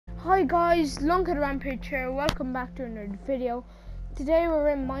Hi guys, Lunkhead Rampage here. Welcome back to another video. Today we're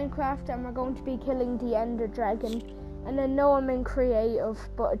in Minecraft and we're going to be killing the Ender Dragon. And I know I'm in creative,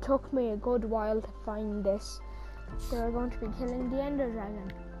 but it took me a good while to find this. So we're going to be killing the Ender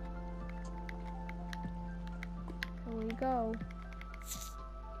Dragon. Here we go.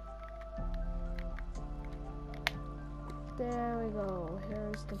 There we go.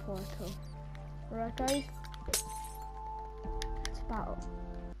 Here's the portal. Alright guys, let's battle.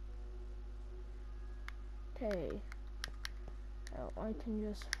 Okay, oh, I can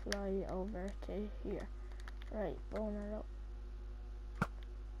just fly over to here. Right, bone it up.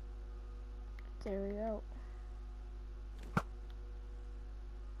 There we go.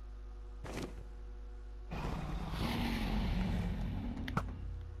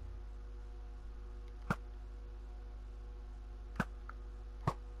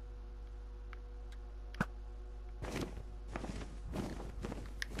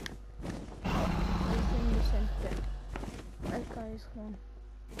 Guys, come on.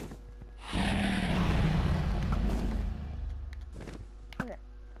 Okay,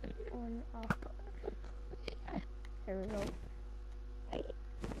 one up. There we go.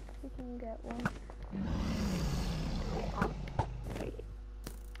 We can get one up.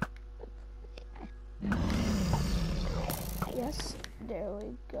 Yes, there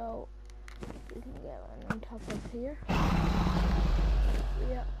we go. We can get one on top of here.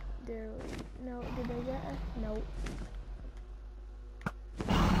 Yep, there we go. No, did I get it? No.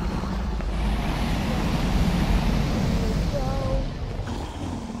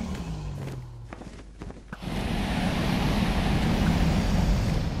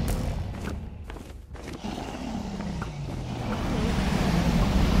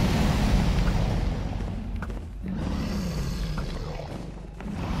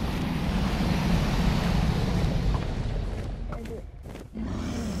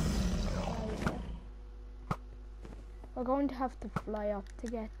 We're going to have to fly up to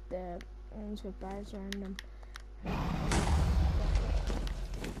get the ones with bars around them.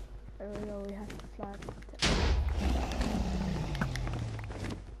 There we go, we have to fly up to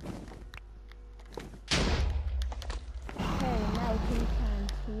Okay, now we can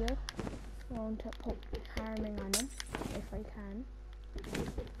here. I'm going to put harming on him, if I can.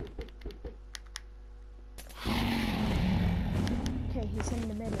 Okay, he's in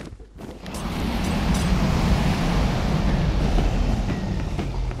the middle.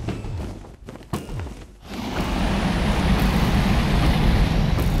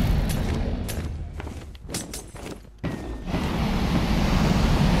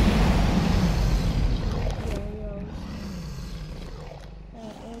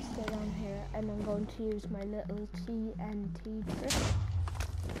 And I'm going to use my little TNT trick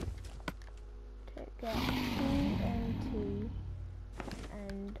to get TNT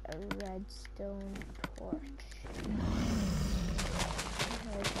and a redstone torch.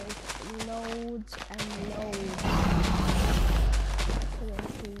 There's loads and loads of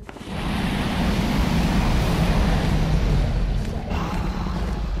TNT.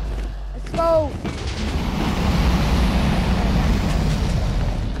 Let's go!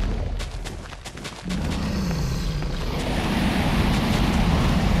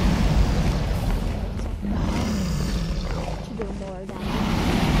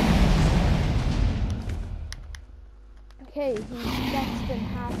 Okay, he's less than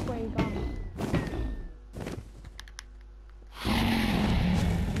halfway gone.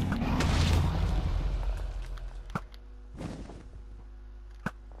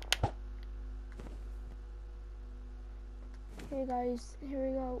 Okay guys, here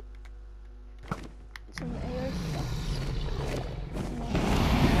we go. Some air stuff.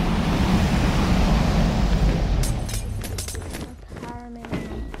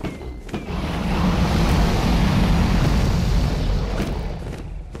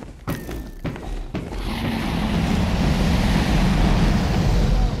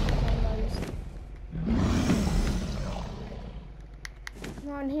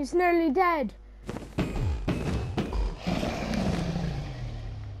 He's nearly dead.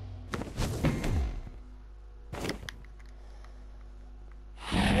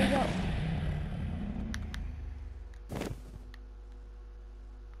 There we go.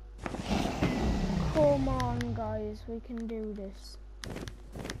 Come on, guys, we can do this.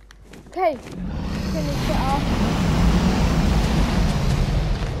 Okay, finish it off.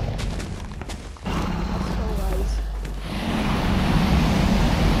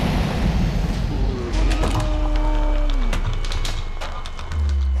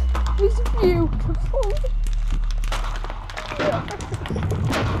 It's beautiful.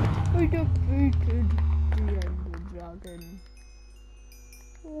 We defeated the Ender Dragon.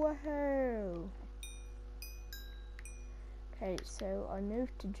 Woohoo! Okay, so I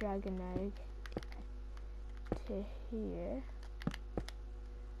moved the dragon egg to here.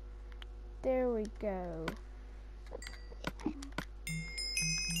 There we go.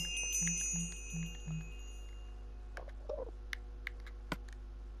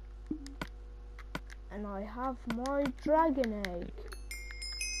 And I have my dragon egg.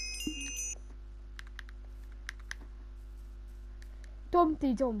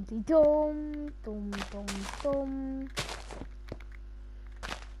 Dumpty dumpty dum, dum dum dum.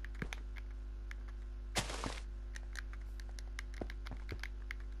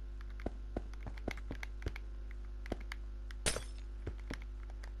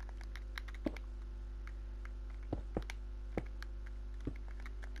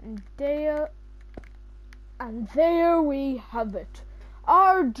 And there we have it,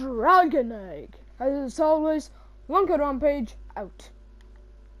 our dragon egg. As always, Lunker Rampage out.